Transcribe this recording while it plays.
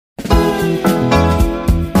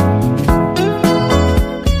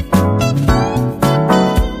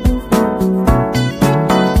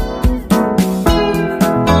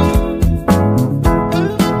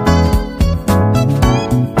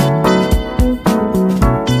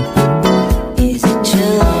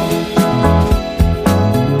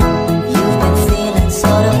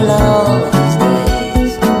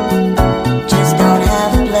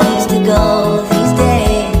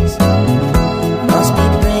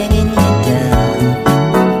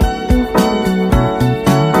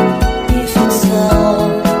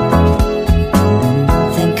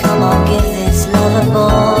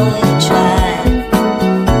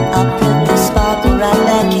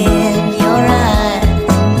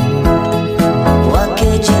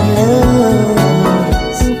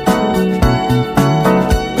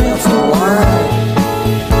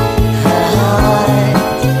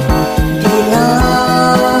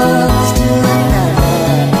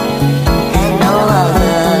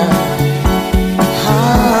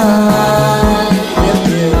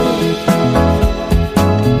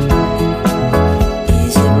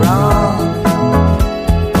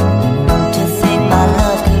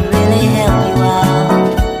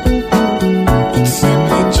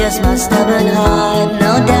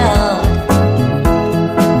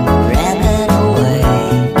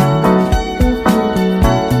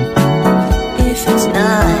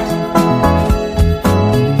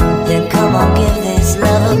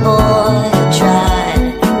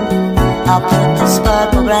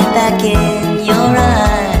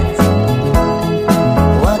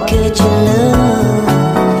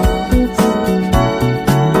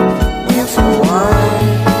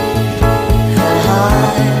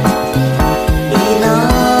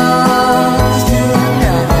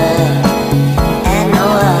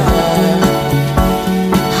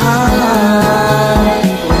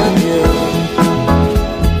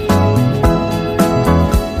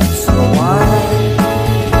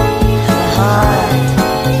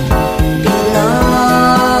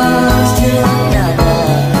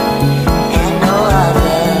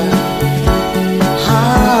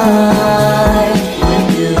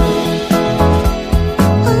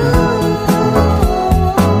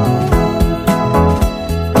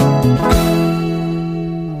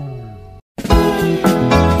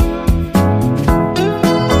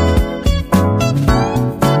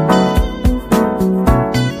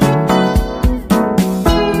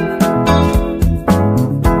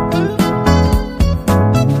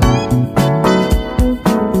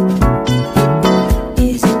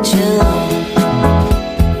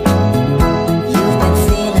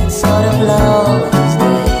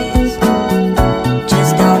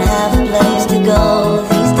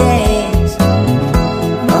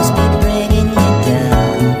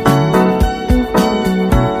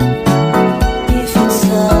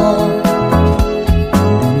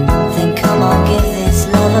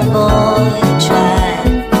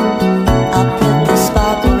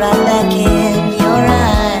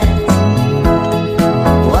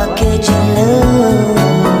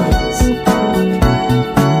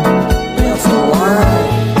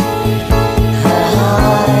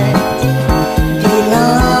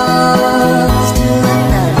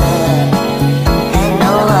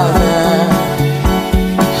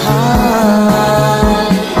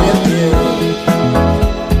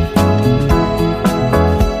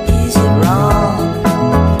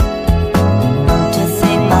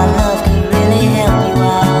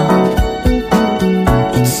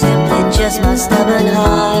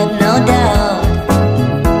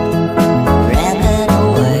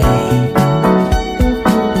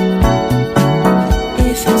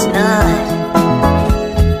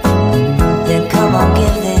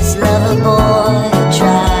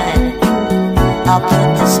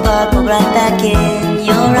sparkle right back in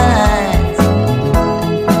your eyes.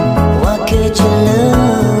 What could you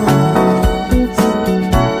lose?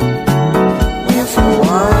 If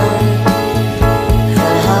one,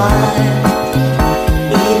 her heart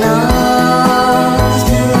belongs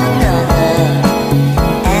to another,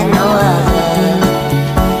 and no other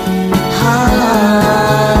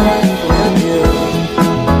heart will do.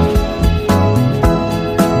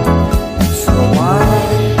 For one,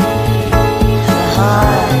 her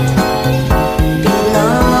heart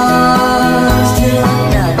belongs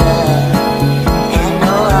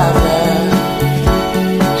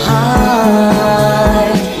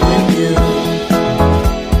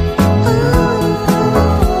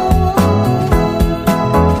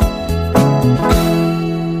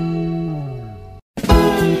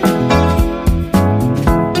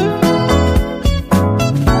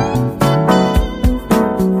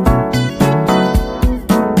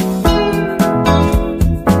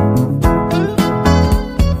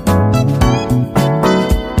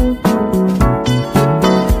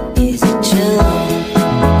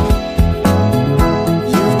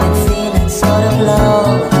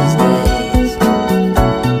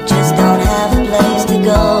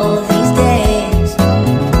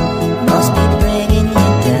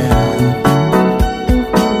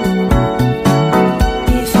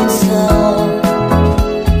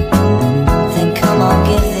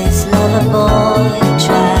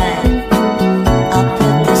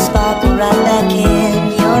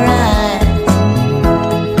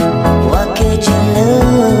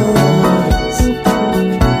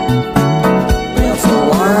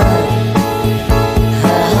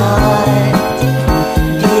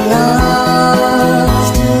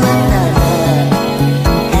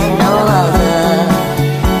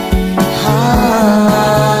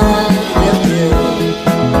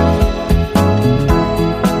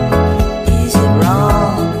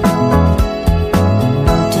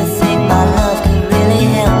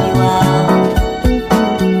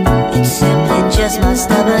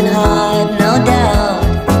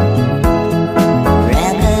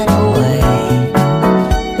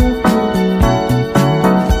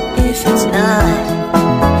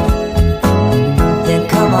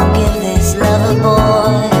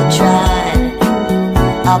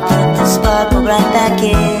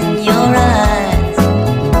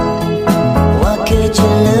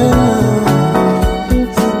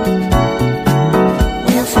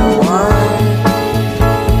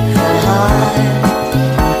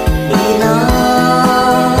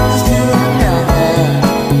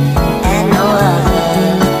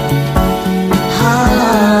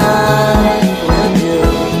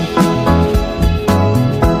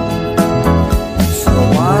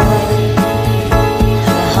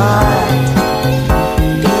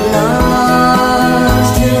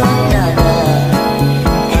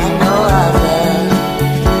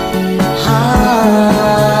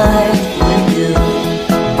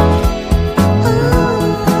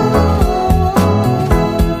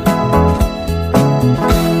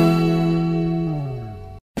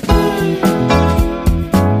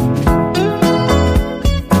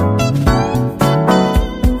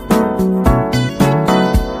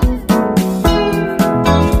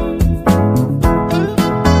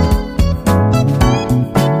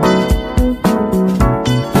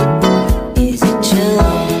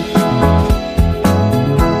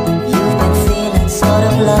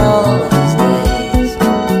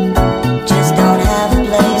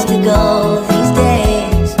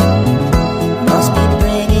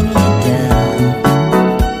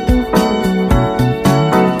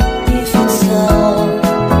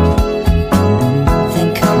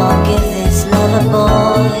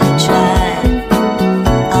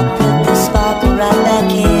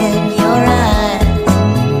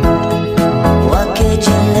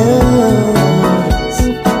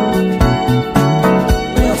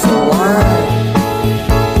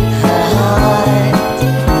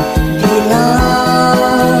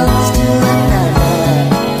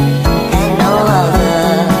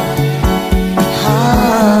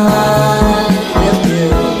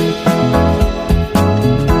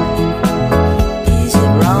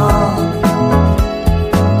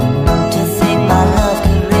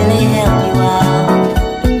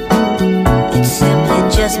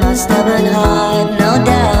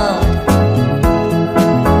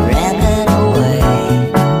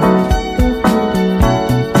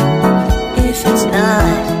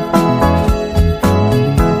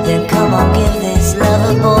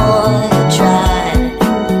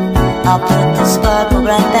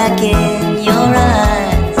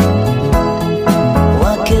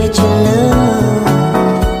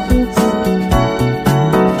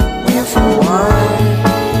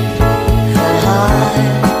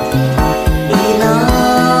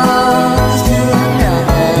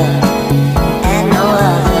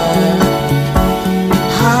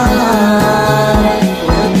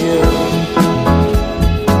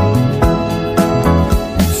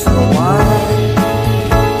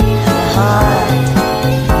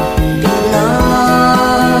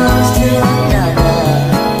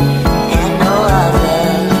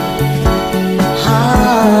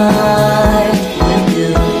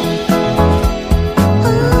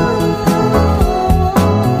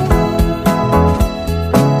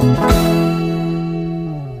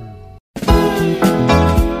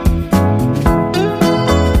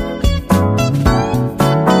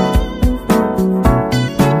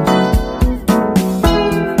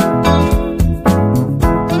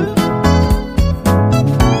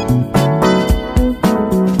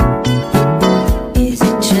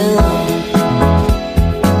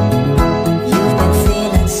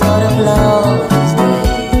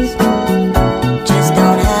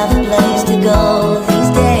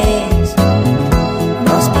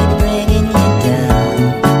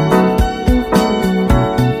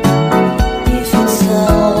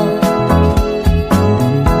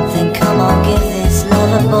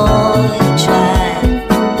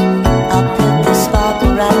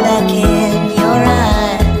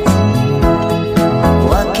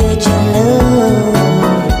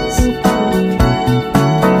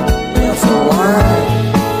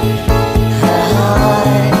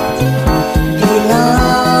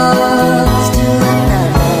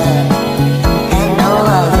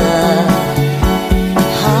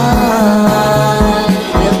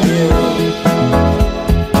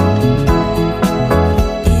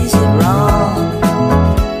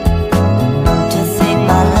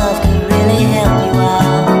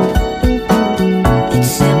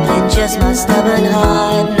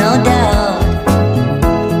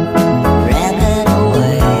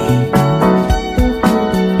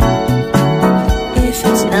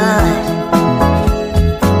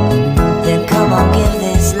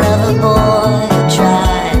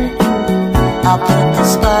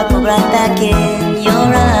in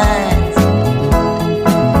your eyes.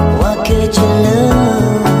 What could you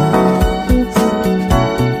lose?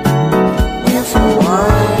 Well, for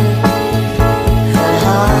one, her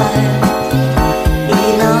heart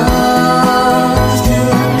belongs to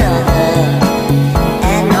another,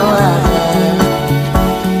 and no other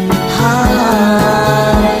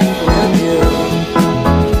heart will do.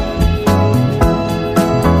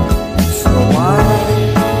 For one,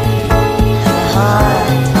 her heart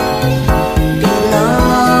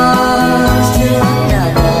belongs to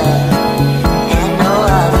another, and no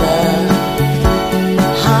other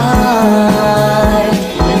heart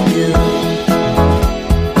will do.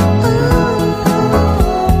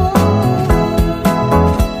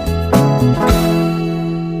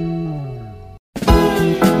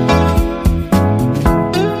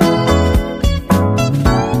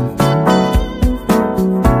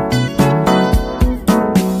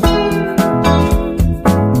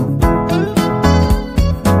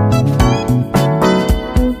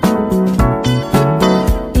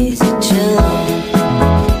 Is it true?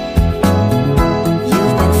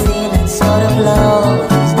 You've been feeling sort of low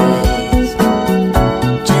these days.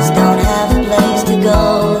 Just don't have a place to go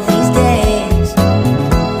these days.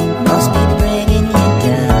 Must be bringing you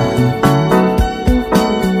down.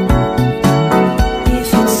 If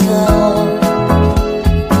it's so,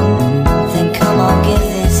 then come on, give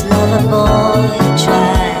this lover boy a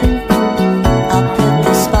try. I'll put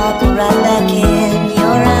the sparkle right back in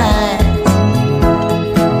your eyes.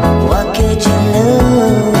 What could you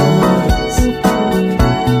lose?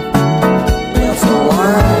 Well, for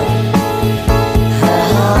one, her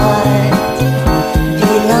heart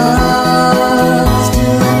belongs to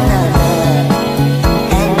another,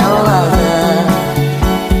 and no other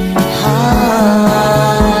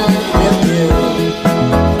heart will do.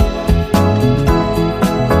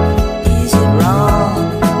 Is it wrong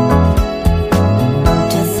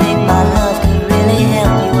to think my love could really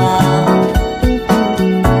help you out?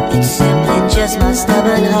 It's simply just my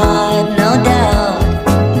stubborn heart, no doubt,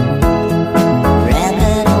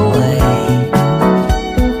 rambling away.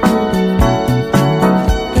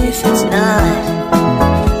 If it's not,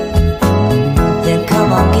 then come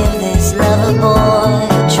on, give this lover boy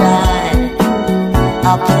a try.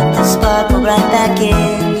 I'll put the sparkle right back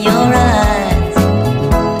in your eyes.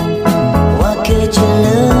 What could you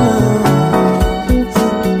lose?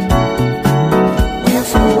 Well,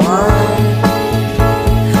 for one,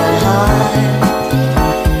 her heart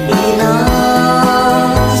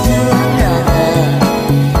belongs to another,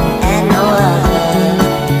 and no other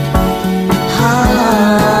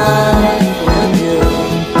heart will do.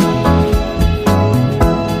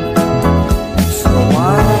 For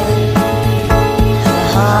one, her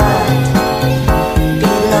heart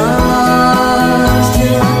belongs to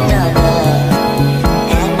another,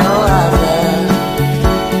 and no other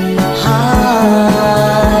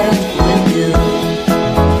heart will do.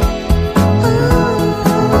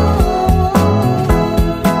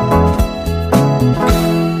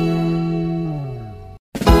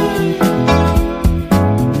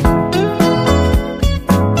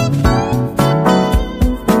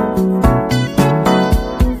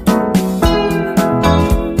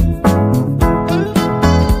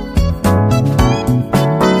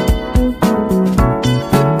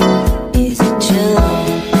 Is it true?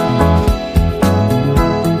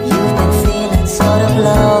 You've been feeling sort of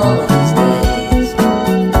low these days.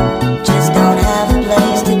 Just don't have a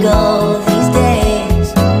place to go these days.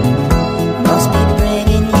 Must be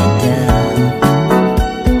bringing you down.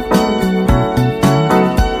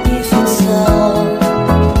 If it's so,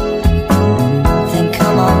 then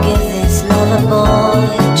come on, give this lover boy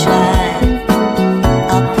a try.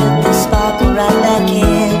 I'll put the sparkle right back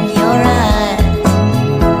in your eyes.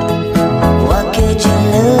 What could you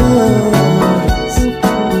lose?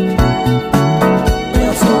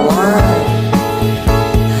 Well, for one,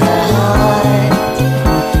 her heart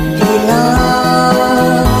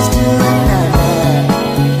belongs to another,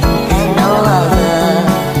 and no other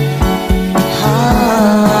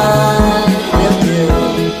heart will do.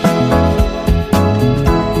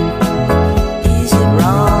 Is it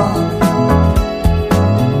wrong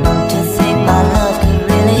to think my love could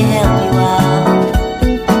really help you out?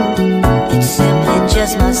 It's simply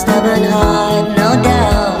just my stubborn heart, no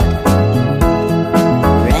doubt,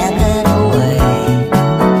 rambling away.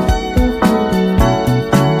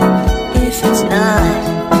 If it's not,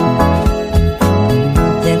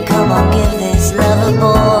 then come on, give this lover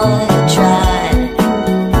boy a try.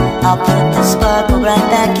 I'll put the sparkle right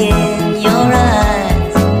back in your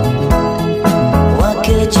eyes. What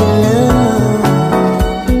could you lose?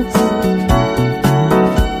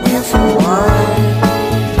 Well, for one,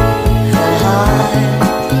 her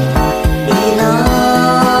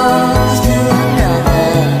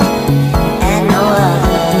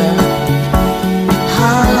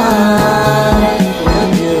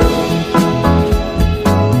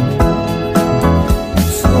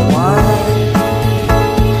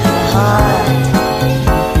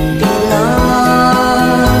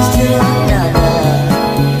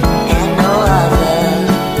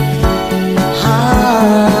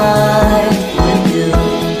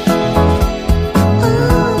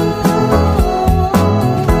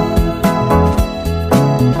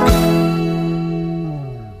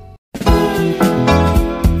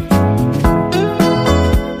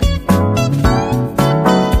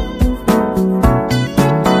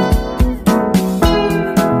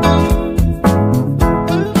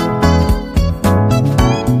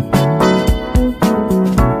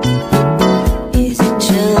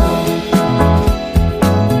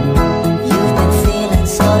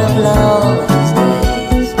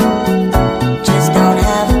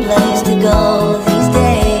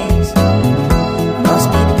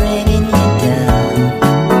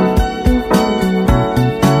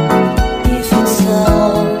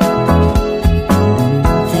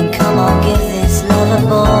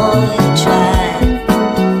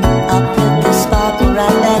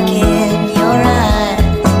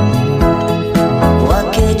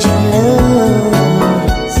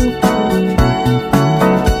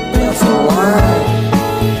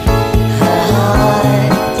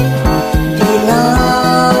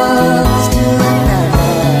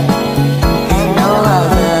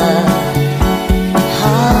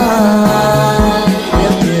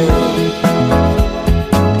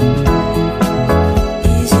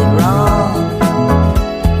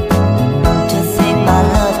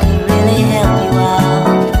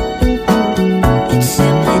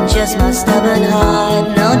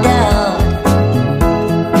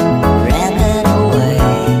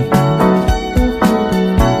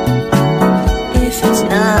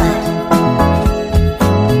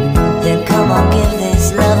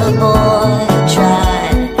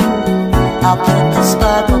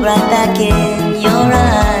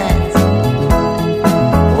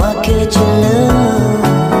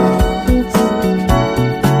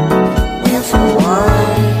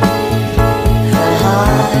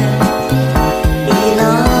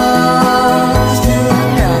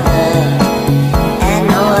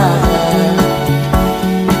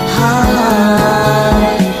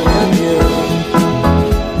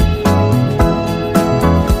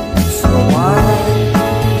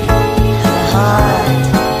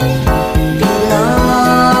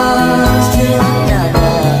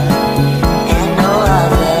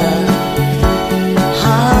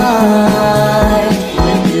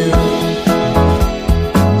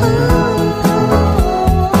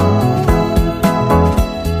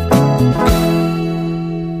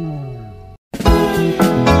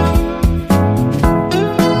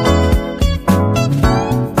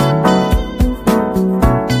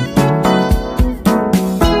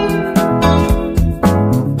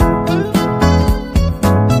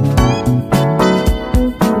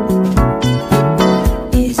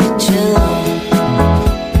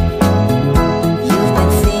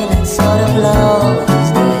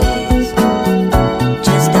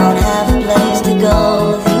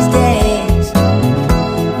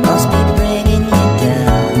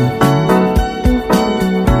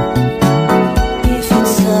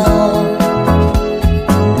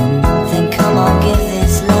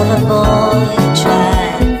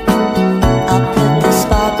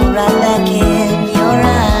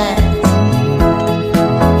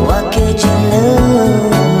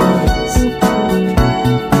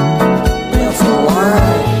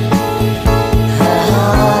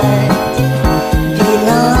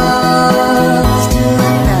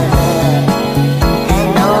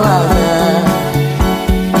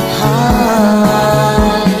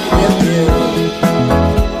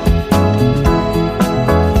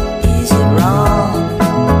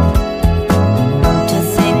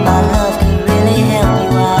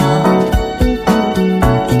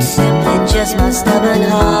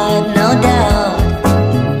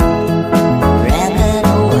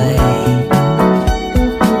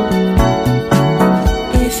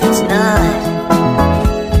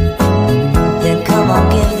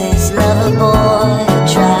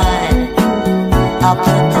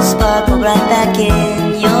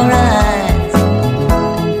in your eyes.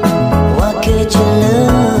 What could you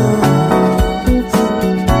lose?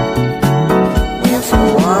 If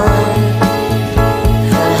one,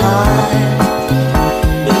 her heart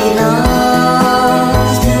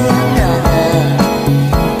belongs to another,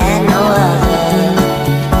 and no other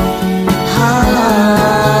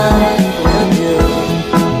heart will do.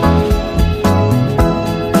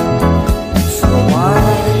 For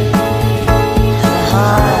one, her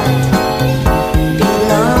heart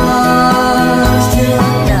belongs to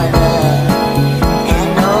another, and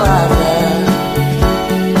no other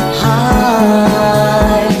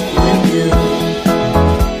heart will do.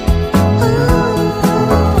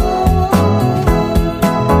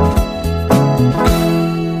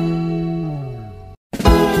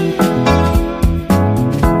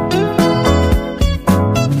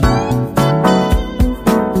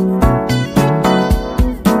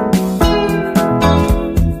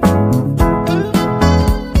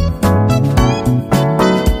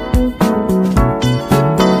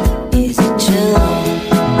 Is it true?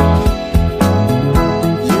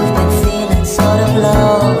 You've been feeling sort of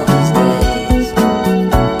low these days.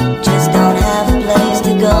 Just don't have a place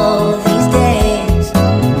to go these days.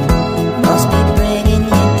 Must be bringing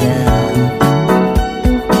you down.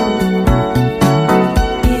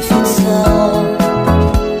 If it's so,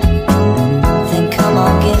 then come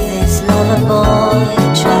on, give this lover boy a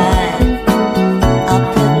try. I'll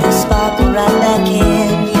put the sparkle right back in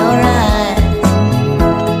your eyes.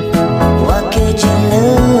 What could you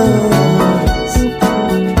lose?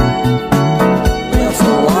 Well,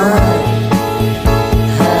 for one,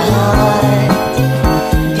 her heart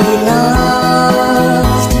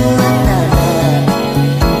belongs to another,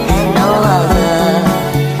 and no other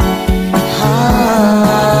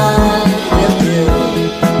heart will do.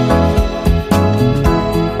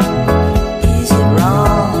 Is it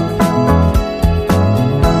wrong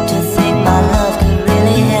to think my love could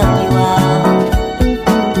really help you out?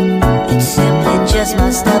 It's simply just my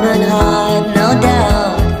stubborn heart, no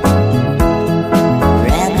doubt,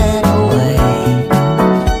 rambling away.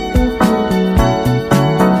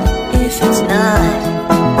 If it's not,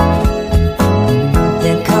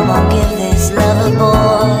 then come on, give this lover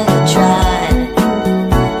boy a try.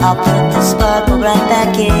 I'll put the sparkle right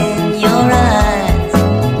back in your eyes.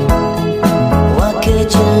 What could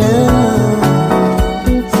you lose?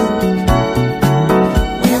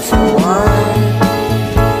 Well, for one,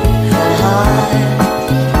 her heart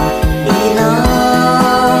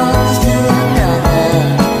belongs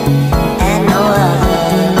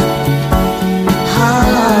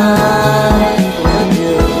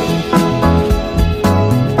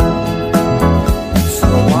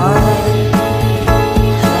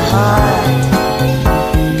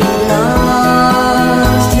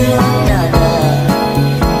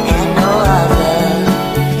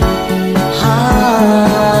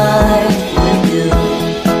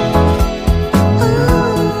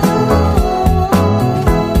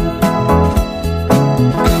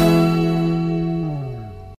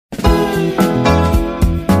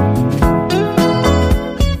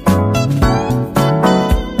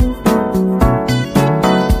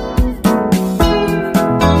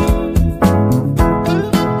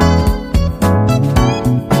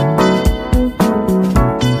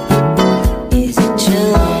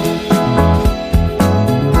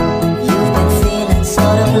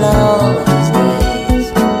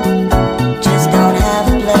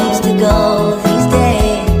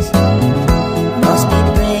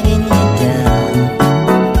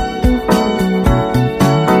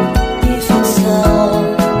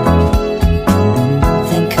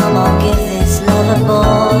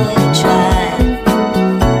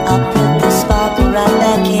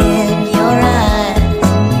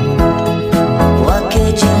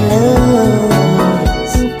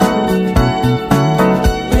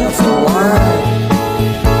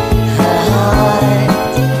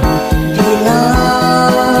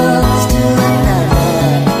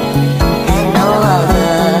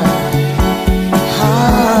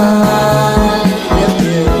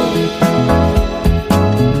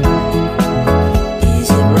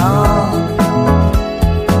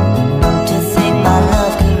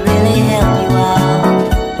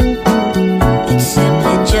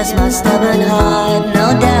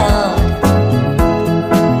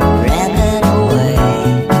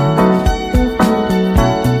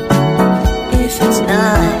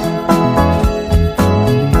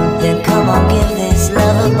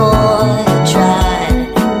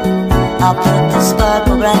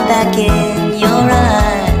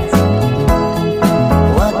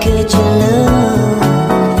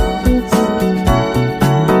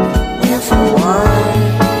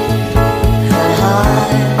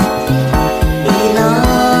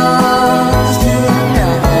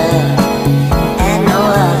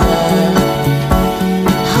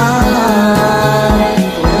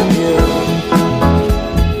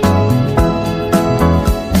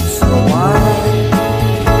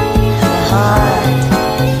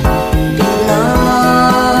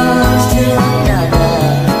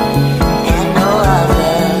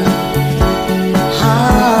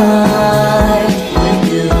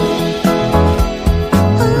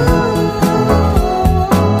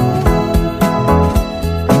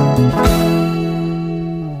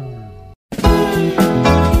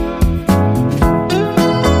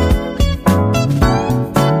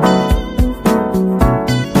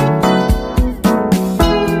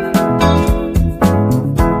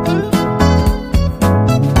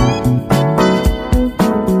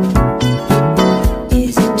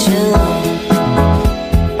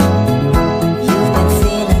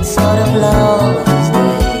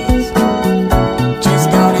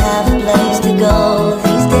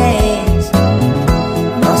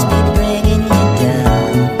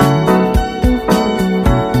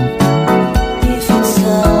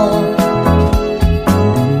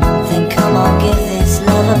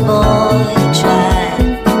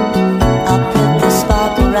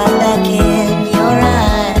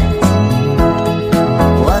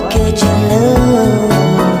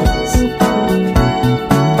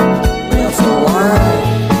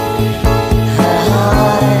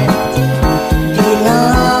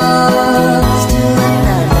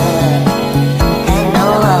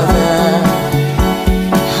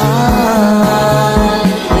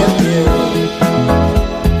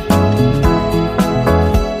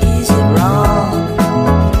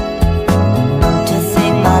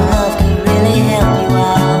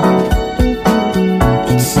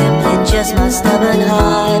stubborn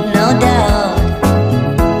heart, no doubt,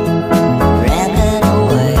 rambling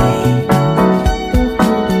away.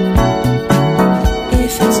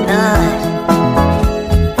 If it's not,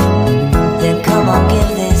 then come on, give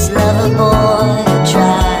this lover boy a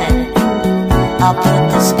try. I'll put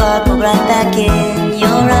the sparkle right back in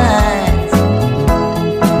your eyes.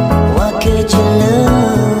 What could you lose?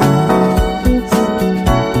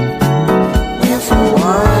 If for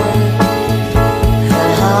one, her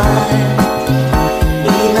heart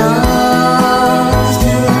belongs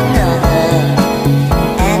to another,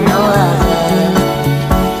 and no other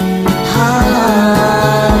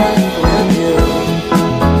heart will do.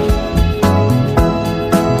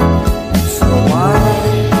 For one,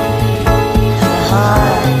 her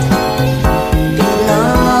heart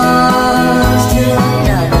belongs to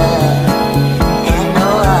another, and no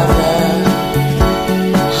other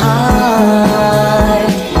heart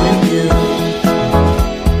will do.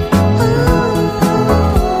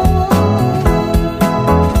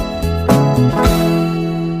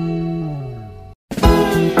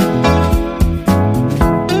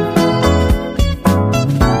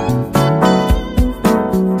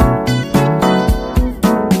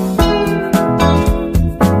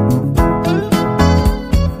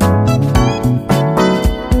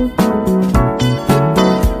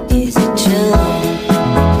 Is it true?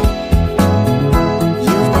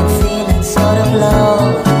 You've been feeling sort of low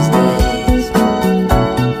these days.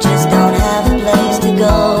 Just don't have a place to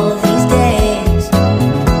go these days.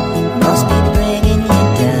 Must be bringing you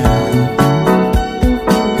down.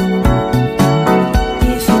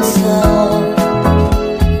 If it's so,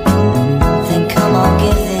 then come on,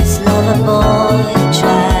 give this lover boy a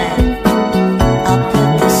try. I'll put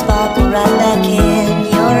the sparkle right back in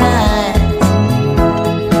your eyes.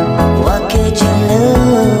 What could you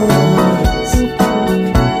lose?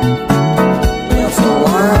 Well, for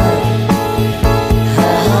one,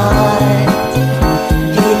 her heart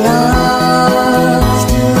belongs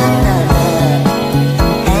to another,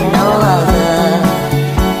 and no other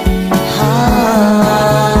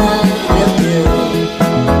heart will do.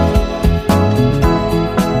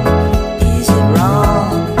 Is it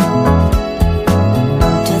wrong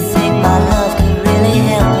to think my love could really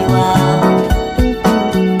help you out?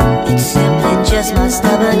 It's simply just my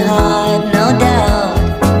stubborn heart, no doubt,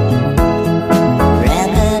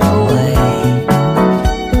 rambling away.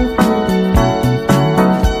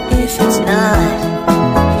 If it's not,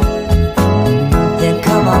 then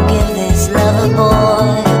come on, give this lover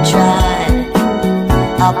boy a try.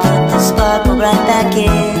 I'll put the sparkle right back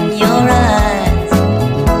in your eyes.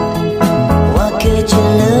 What could you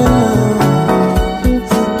lose?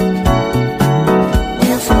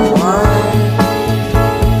 Well, for one,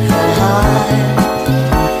 her heart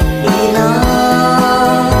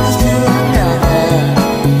belongs to another,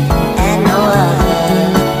 and no other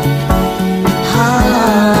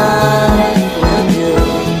heart will do.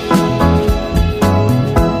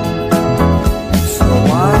 For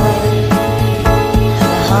one,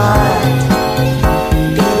 her heart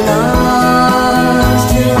belongs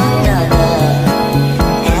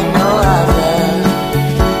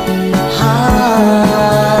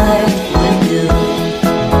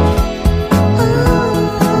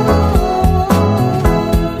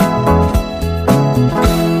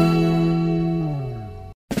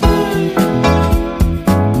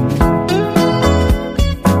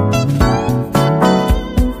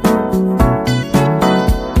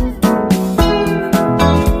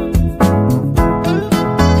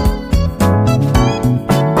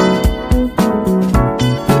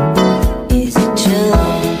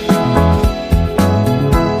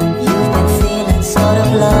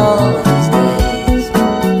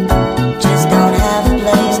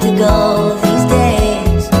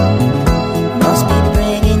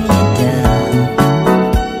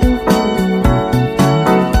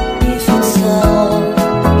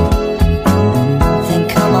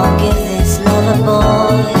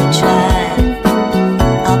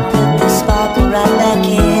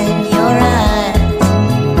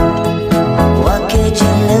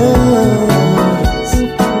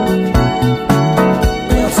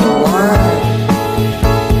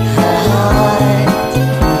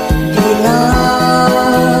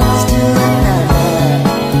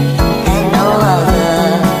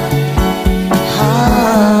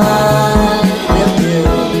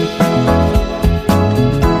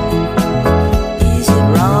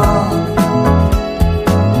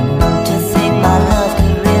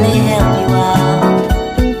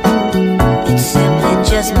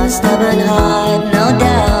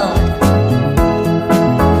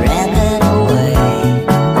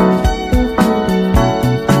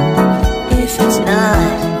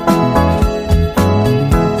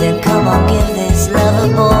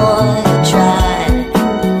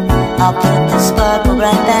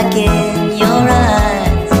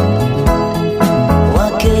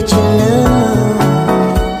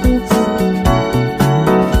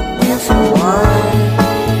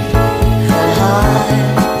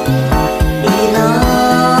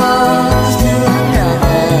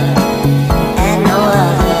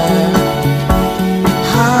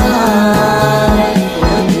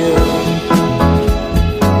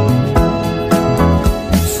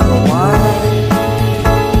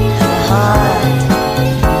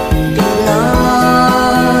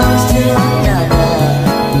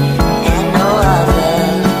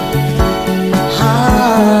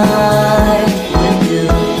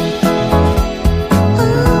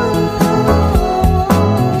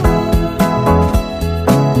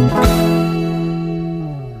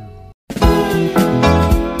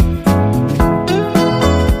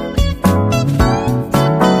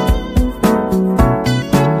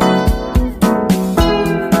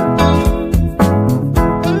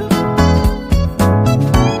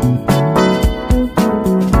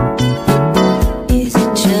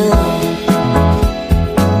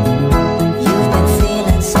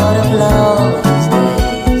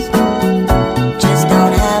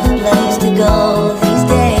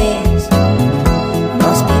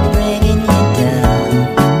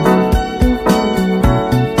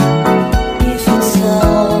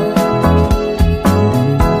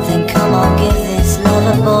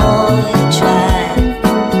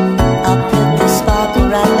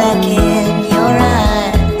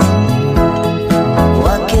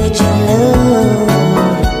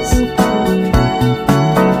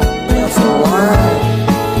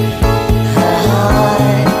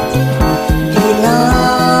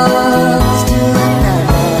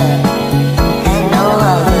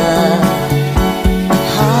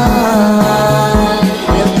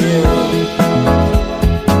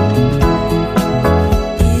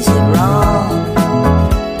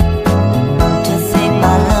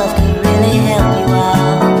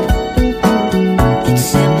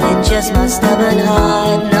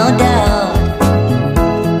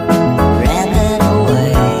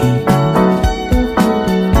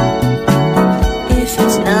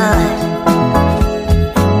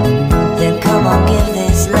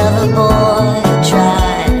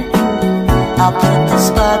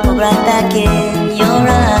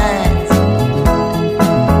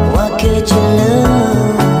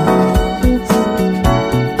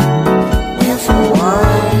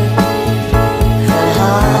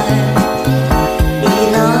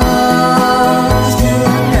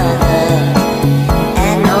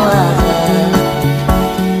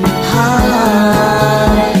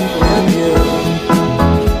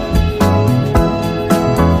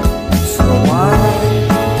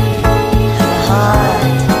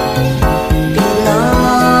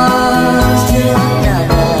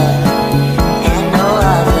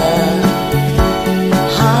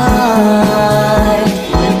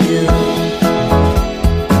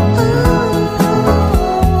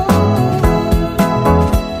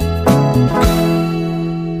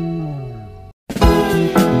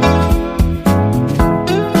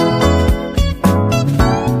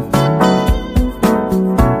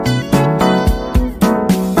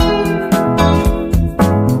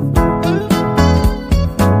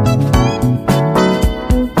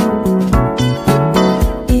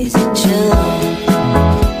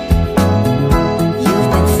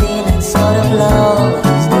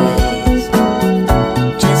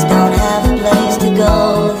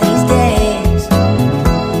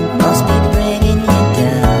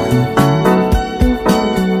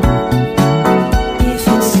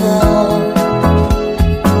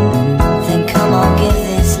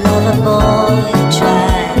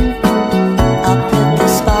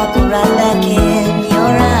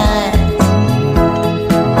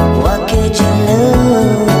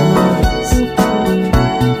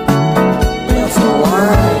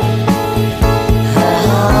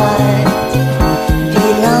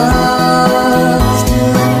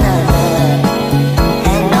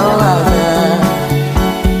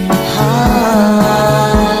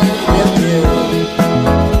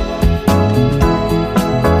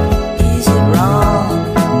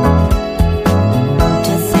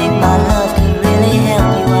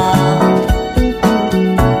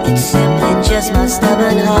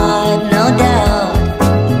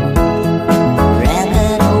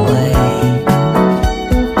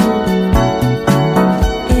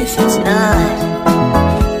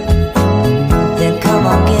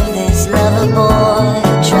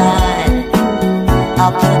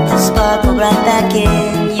right back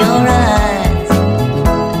in your eyes.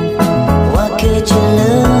 What could you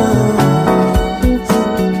lose?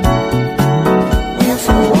 If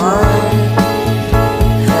for one,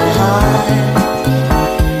 her heart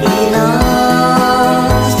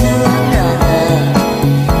belongs to another,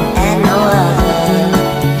 and no other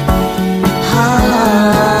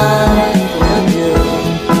heart will do.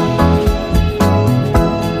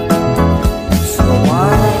 For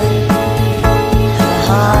one, her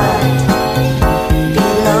heart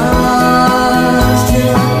belongs to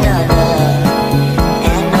another,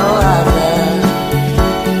 and no other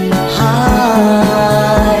heart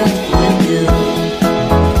will do.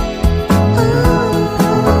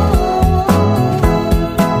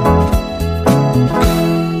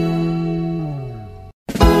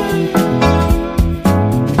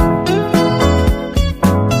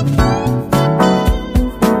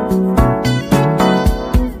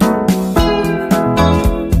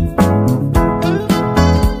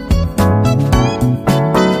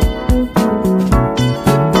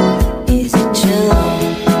 Is it true?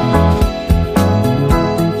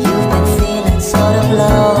 You've been feeling sort of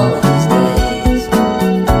low these days.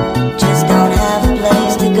 Just don't have a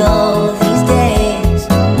place to go these days.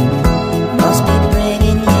 Must be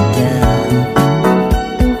bringing you down.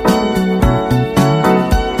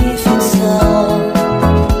 If it's so,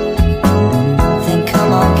 then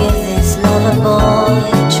come on, give this lover boy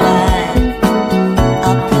a try.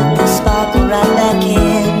 I'll put the sparkle right back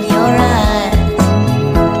in your eyes.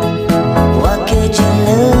 What could you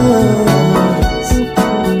lose?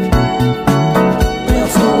 Well,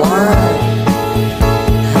 for one,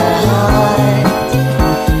 her heart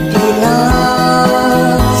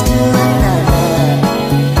belongs to another,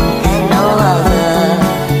 and no other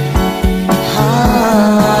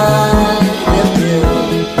heart will do.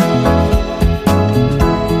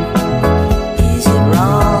 Is it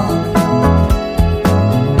wrong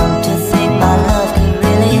to think my love could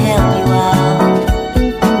really help you out?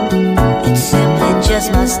 It's simply just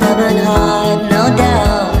my stubborn heart, no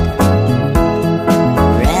doubt,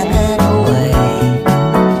 rambling away.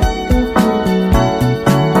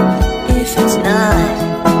 If it's not,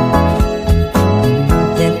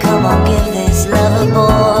 then come on, give this lover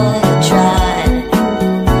boy a try.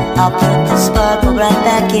 I'll put the sparkle right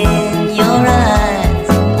back in your eyes.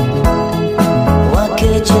 What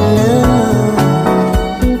could you lose?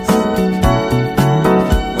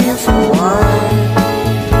 Well, for one,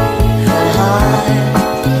 her heart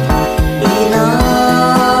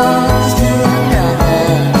belongs to another,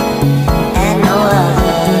 and no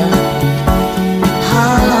other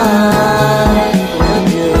heart will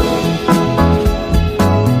do.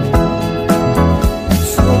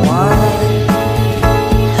 For one,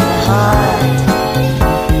 her heart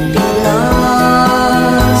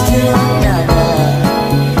belongs to another,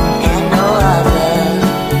 and no other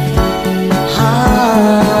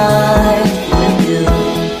heart will do.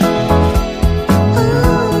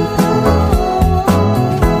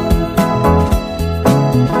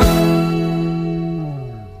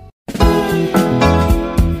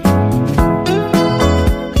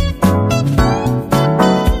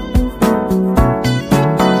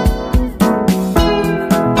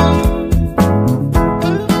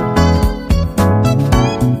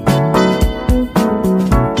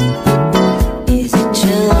 Is it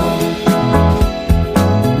true?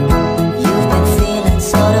 You've been feeling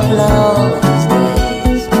sort of low these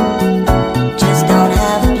days. Just don't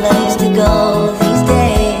have a place to go these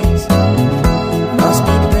days. Must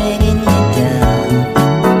be bringing you down.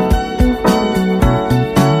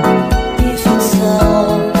 If it's so,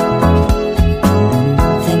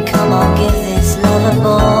 then come on, give this lover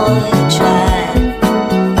boy a try.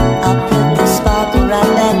 I'll put the sparkle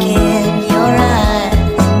right back in your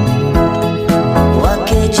eyes. What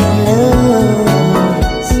could you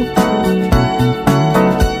lose?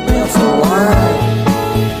 Well, for one,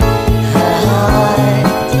 her heart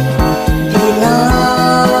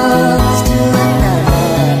belongs to another,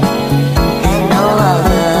 and no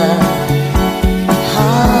other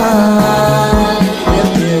heart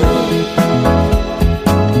will do.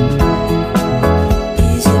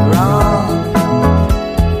 Is it wrong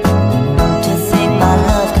to think my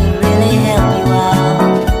love could really help you out?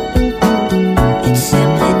 It's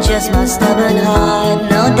simply just my stubborn heart,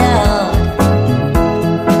 no doubt,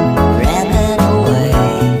 rambling away.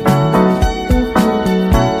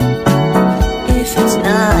 If it's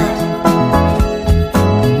not,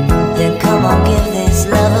 then come on, give this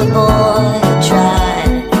lover boy a try.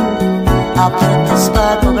 I'll put the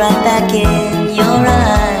sparkle right back in your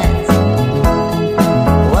eyes.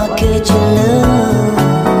 What could you lose?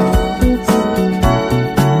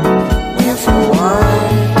 Well, for one,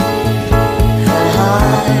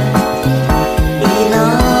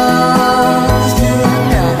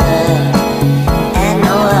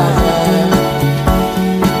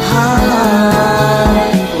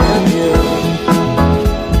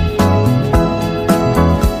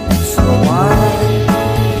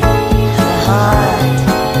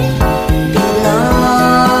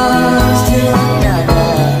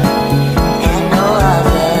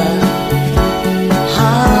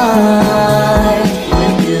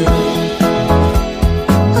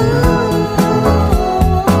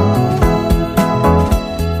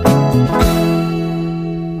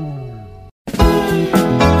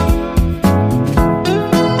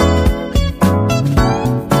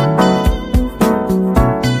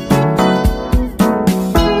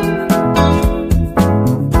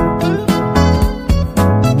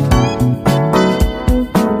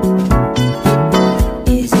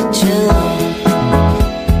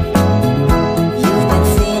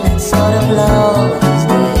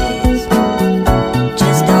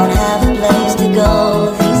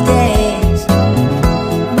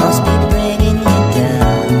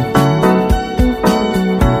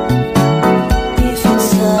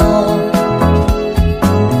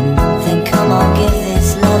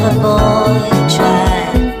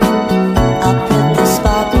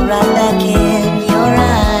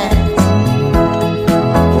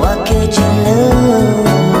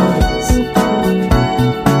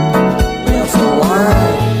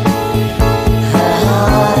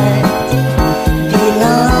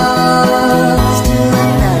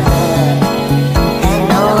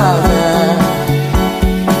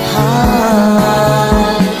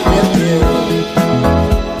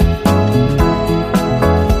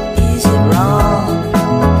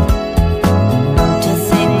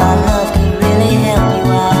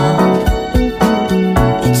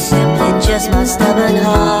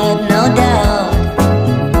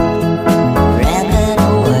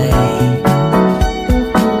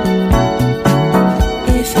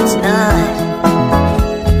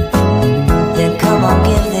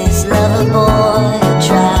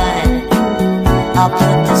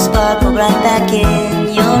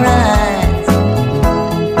 your eyes.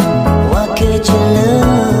 What could you lose?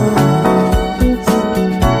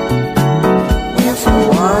 If for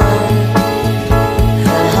one,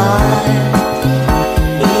 her heart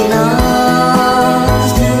belongs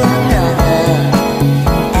to another,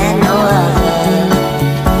 and no other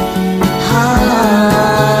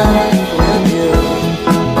heart will do.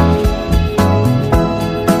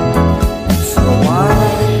 For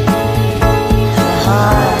one, her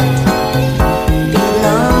heart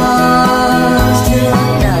belongs to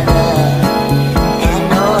another, and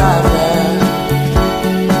no other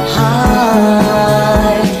heart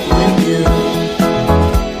will do.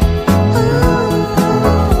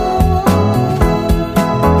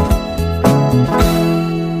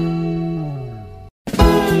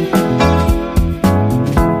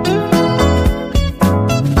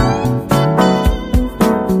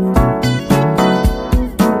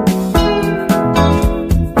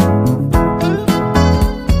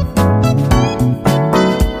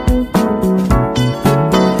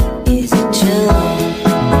 Is it true?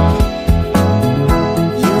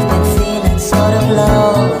 You've been feeling sort of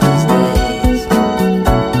low these days.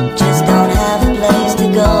 Just don't have a place to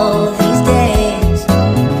go these days.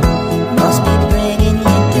 Must be bringing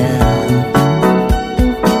you down.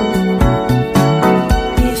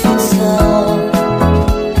 If it's so,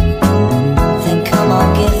 then come on,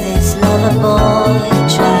 give this lover boy a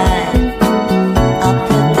try. I'll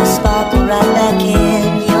put the sparkle right back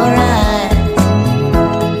in your eyes.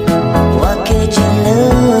 What could you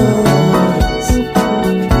lose?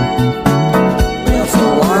 Well, for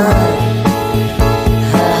one,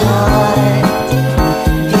 her heart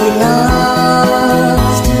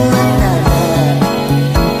belongs to another,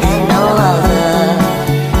 and no other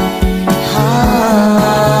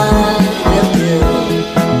heart will do.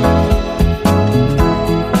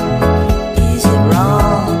 Is it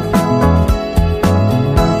wrong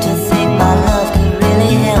to think my love could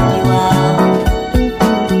really help you out?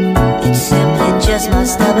 It's simply just my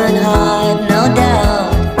stubborn heart, no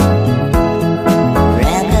doubt,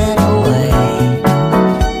 rambling away.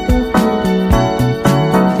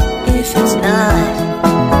 If it's not,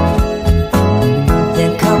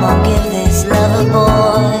 then come on, give this lover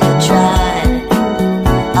boy a try.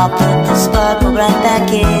 I'll put the sparkle right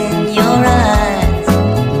back in your eyes.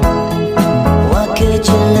 What could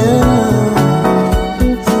you lose?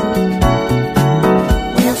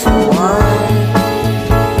 Well, for one,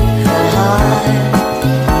 her heart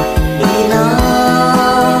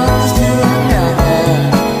belongs to another,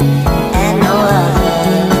 and no other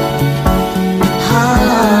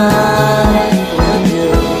heart will do.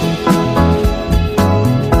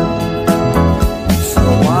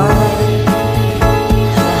 For one,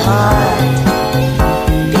 her heart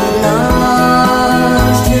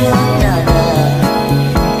belongs to another,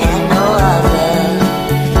 and no other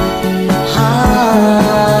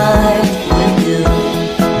heart will do.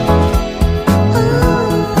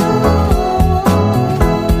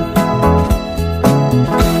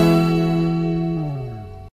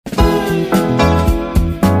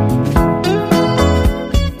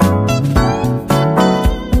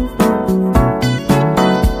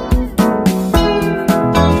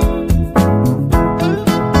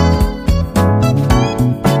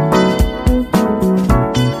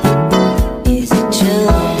 Is it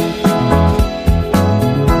true?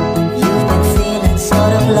 You've been feeling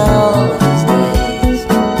sort of low these days.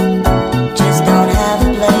 Just don't have a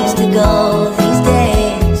place to go these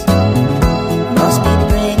days. Must be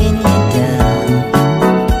bringing you down.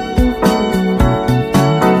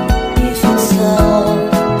 If it's so,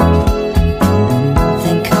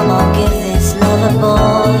 then come on, give this lover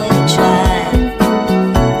boy a try.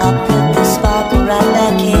 I'll put the sparkle right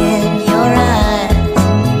back in your eyes.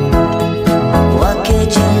 What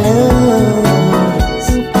could you lose?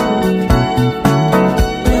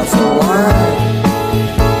 Well, for one,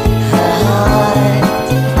 her heart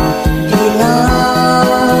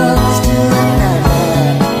belongs to another,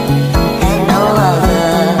 and no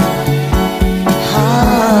other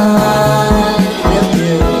heart will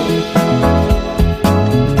do.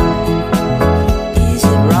 Is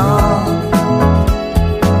it wrong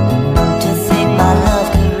to think my love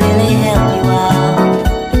could really help you out?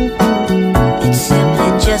 It's simply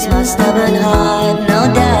just my stubborn heart, no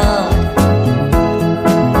doubt,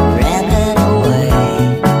 rambling away.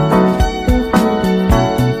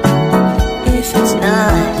 If it's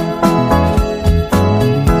not,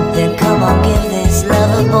 then come on, give this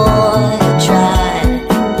lover boy a try.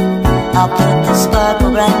 I'll put the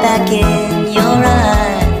sparkle right back in your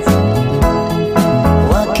eyes.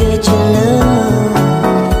 What could you lose?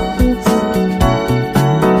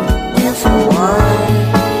 Well, for one,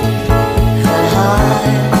 her heart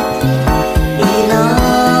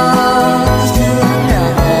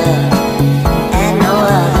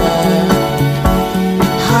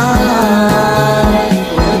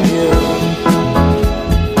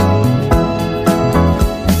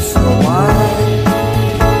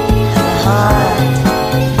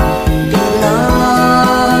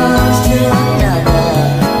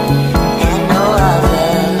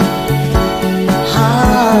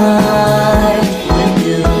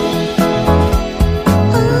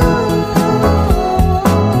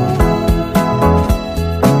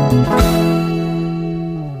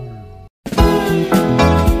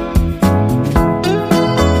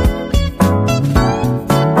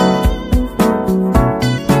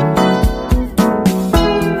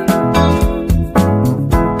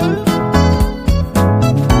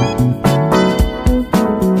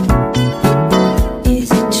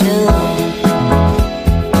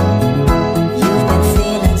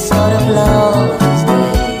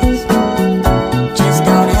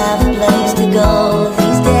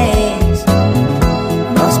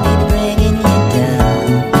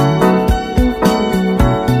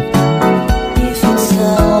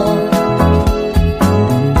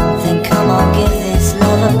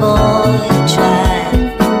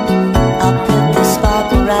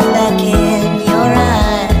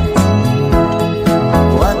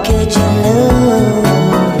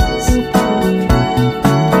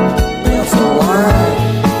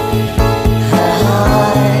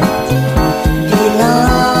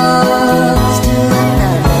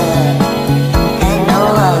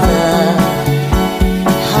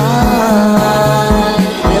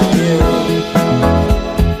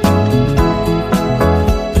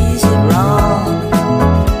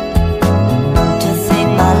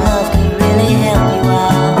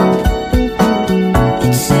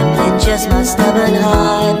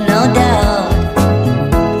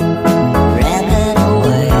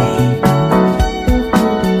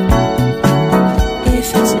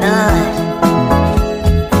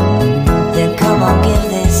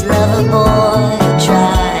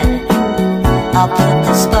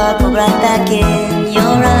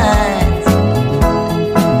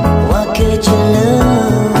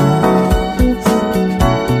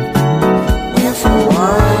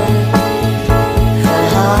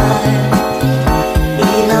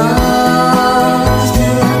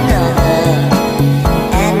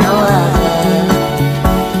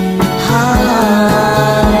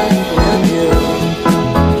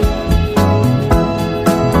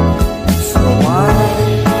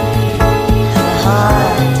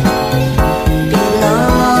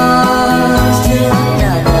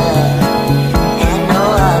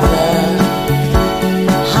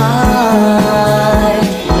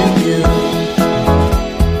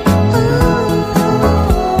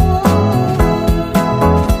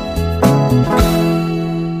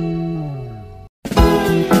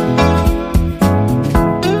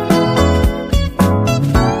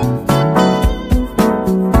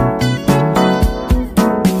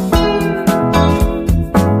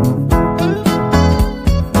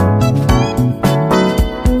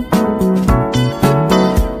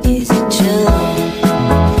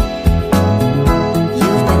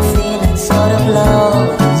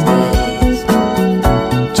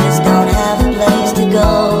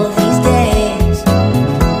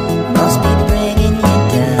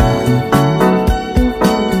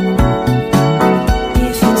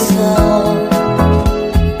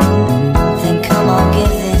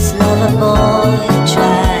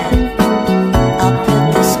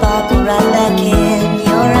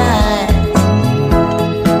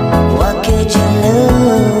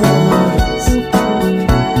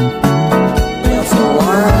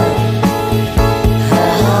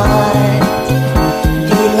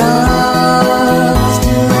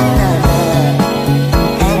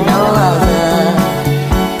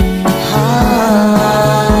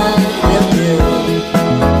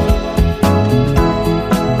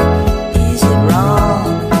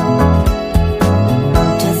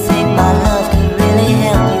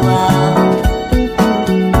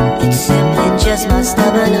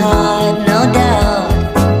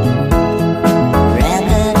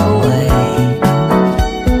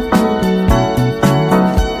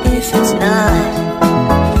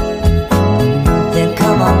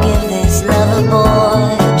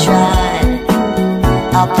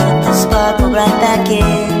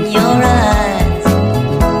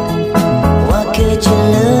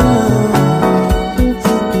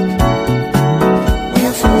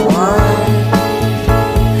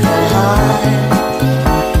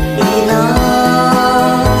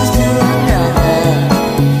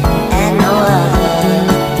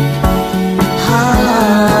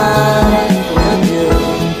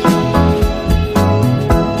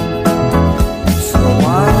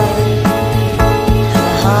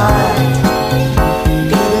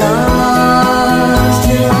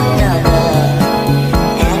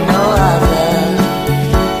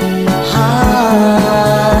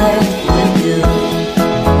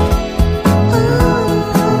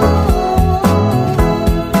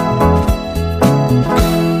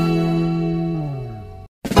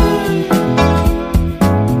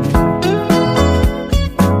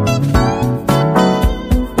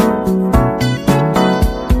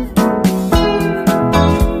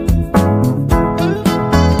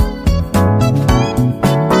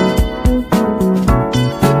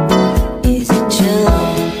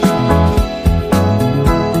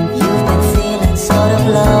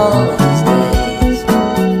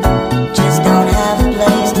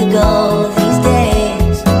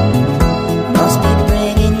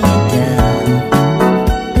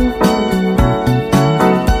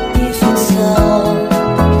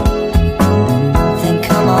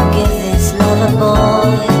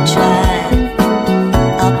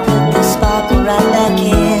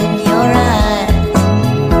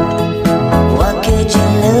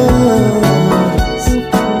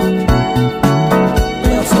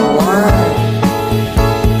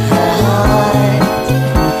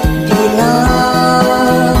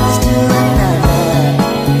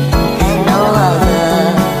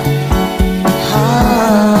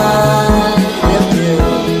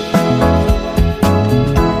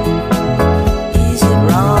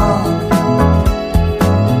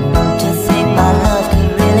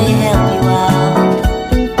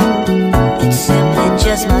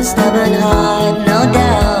heart, no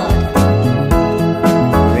doubt,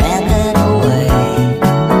 ran away.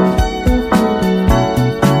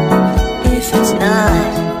 If it's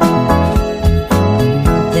not,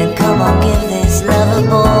 then come on, give this lover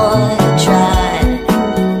boy a try.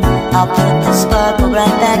 I'll put the sparkle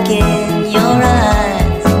right back in your eyes.